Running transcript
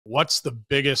what's the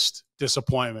biggest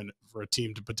disappointment for a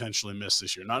team to potentially miss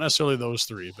this year? Not necessarily those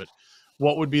three, but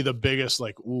what would be the biggest,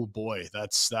 like, oh boy,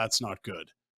 that's not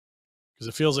good? Because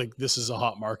it feels like this is a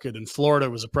hot market. And Florida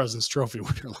was a President's Trophy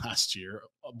winner last year.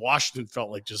 Washington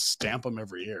felt like just stamp them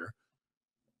every year.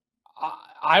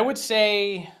 I would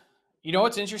say, you know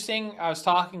what's interesting? I was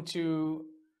talking to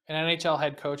an NHL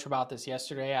head coach about this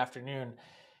yesterday afternoon.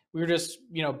 We were just,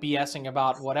 BSing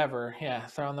about whatever. Yeah,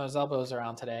 throwing those elbows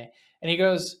around today. And he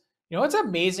goes, what's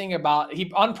amazing about,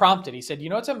 he unprompted, he said,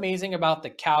 what's amazing about the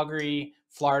Calgary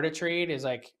Florida trade is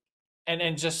like,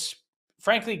 and just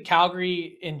frankly,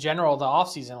 Calgary in general, the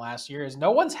offseason last year is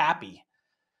no one's happy.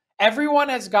 Everyone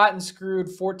has gotten screwed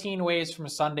 14 ways from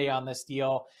Sunday on this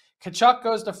deal. Tkachuk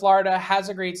goes to Florida, has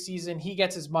a great season. He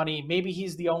gets his money. Maybe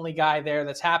he's the only guy there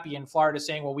that's happy in Florida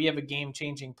saying, well, we have a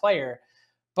game-changing player.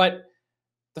 But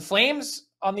the Flames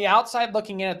on the outside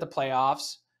looking in at the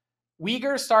playoffs,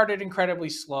 Uyghur started incredibly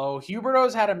slow.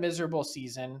 Huberdeau's had a miserable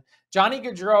season. Johnny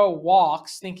Gaudreau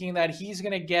walks thinking that he's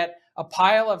going to get a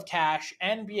pile of cash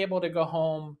and be able to go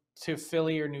home to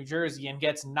Philly or New Jersey, and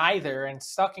gets neither and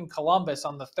stuck in Columbus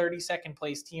on the 32nd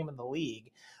place team in the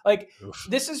league. Like, oof.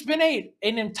 This has been an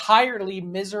entirely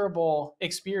miserable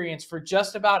experience for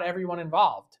just about everyone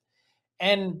involved.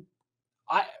 And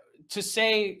to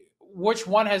say which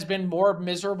one has been more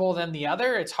miserable than the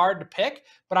other, it's hard to pick,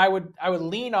 but I would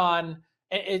lean on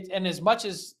it. And as much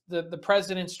as the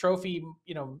President's Trophy,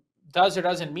 does or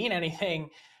doesn't mean anything,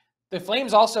 the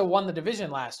Flames also won the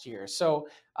division last year. So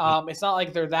it's not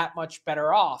like they're that much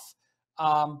better off.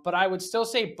 But I would still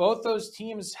say both those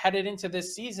teams headed into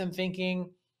this season thinking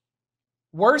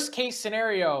worst case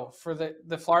scenario for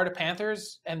the Florida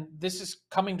Panthers, and this is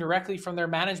coming directly from their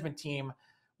management team,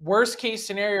 worst case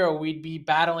scenario, we'd be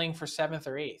battling for 7th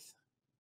or 8th.